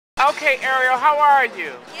Okay, Ariel, how are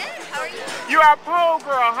you? Good, how are you? You are a pole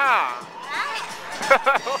girl, huh? Hi.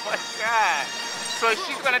 Oh my God. So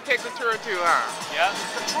she's gonna take the tour too, huh? Yeah.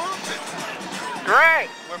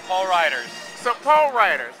 Great. We're pole riders. So pole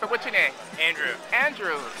rider. So what's your name? Andrew.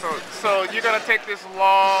 Andrew. So you're gonna take this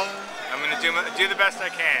long. I'm gonna do the best I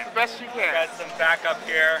can. The best you can. Got some backup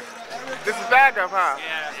here. This is bag up, huh?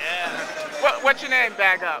 Yeah. What's your name,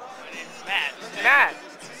 bag up? My name's Matt. Matt.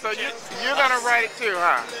 So you're gonna ride it too,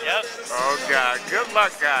 huh? Yep. Oh God. Good luck,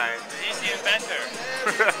 guys. He's the inventor.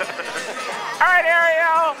 All right,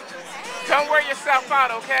 Ariel. Don't wear yourself out,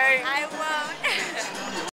 okay? I won't.